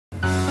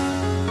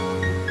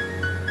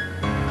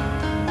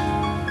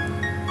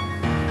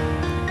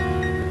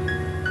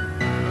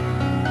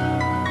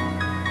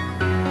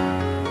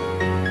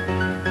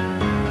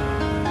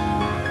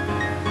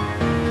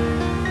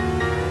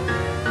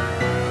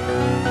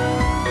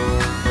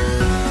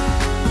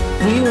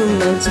We were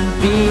meant to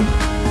be.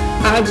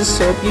 I just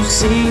hope you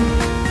see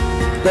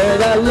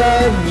that I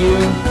love you.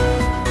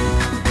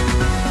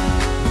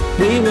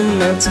 We were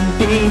meant to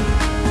be.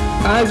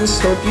 I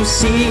just hope you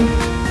see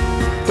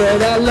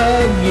that I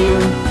love you.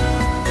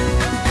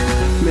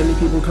 Many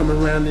people come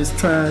around this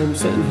time,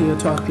 sitting here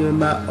talking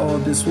about all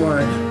this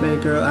wine. Man,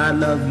 girl, I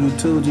love you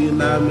too. Do you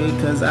love me?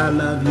 Cause I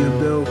love you,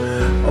 boo.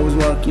 Always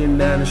walking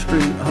down the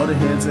street, holding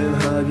hands and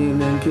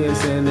hugging and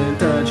kissing and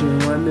touching,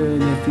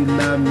 wondering if you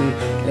love me.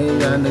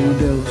 And I know you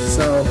do.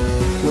 So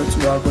let's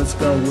walk, let's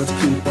go, let's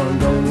keep on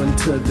going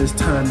till this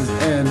time is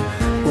end.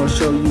 Gonna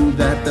show you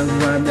that the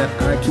rhyme that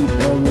I keep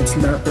on, it's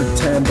not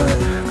pretend, but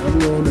I'm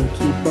gonna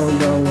keep on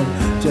going.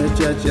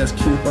 Just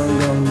keep on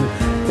going.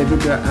 Baby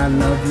girl, I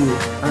love you,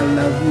 I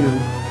love you.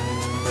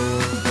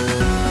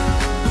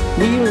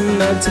 We were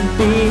meant to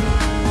be.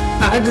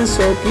 I just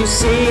hope you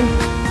see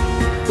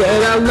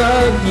that I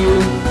love you.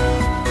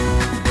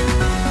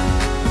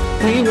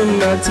 We were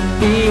meant to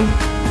be.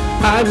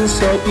 I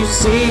just hope you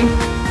see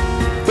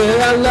that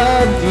I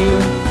love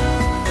you.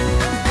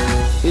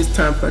 It's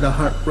time for the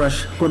heart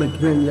rush. Gonna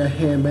bring your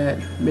hand back,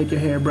 make your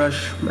hair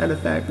brush. Matter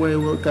of fact, when we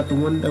look out the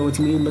window, it's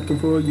me looking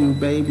for you,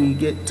 baby.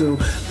 Get to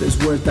this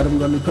words that I'm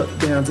gonna put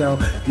down.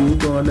 You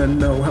gonna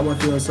know how I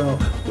feel, so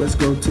let's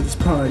go to this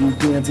party,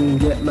 dancing,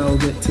 get low,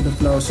 get to the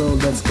flow. So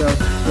let's go,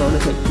 gonna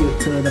take you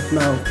to the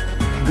flow,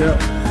 girl.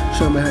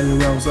 Show me how you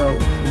roll, so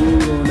we're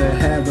gonna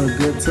have a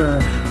good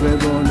time. We're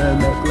gonna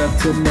make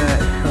love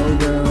tonight. Oh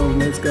girl,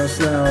 let's go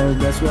slow,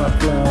 let's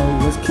walk slow,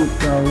 let's keep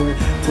going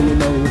till you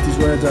know what these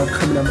words are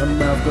coming out my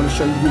mouth. Gonna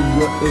show you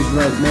what is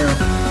right now.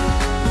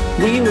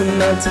 We were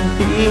meant to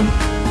be.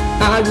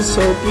 I just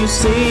hope you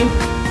see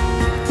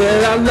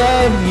that I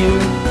love you.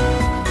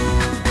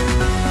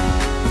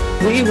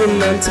 We were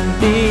meant to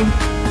be.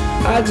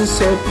 I just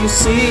hope you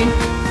see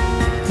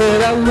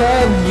that I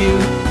love you.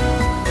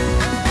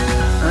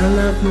 I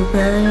love you,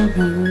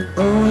 baby.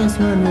 Always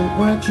wonder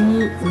what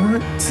you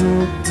want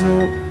to do.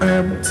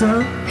 I'm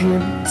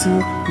talking to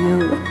you.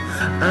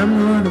 I'm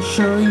gonna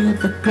show you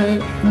the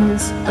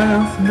greatness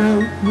of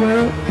the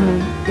world.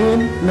 I'm in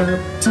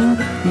love to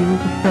you,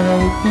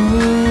 baby.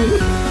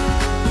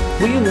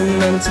 We were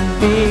meant to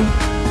be.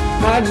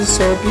 I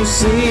just hope you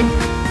see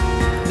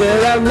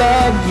that I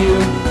love you.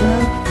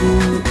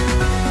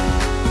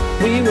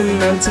 We were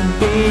meant to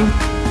be.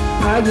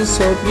 I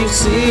just hope you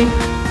see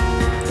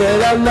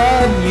that I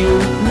love you.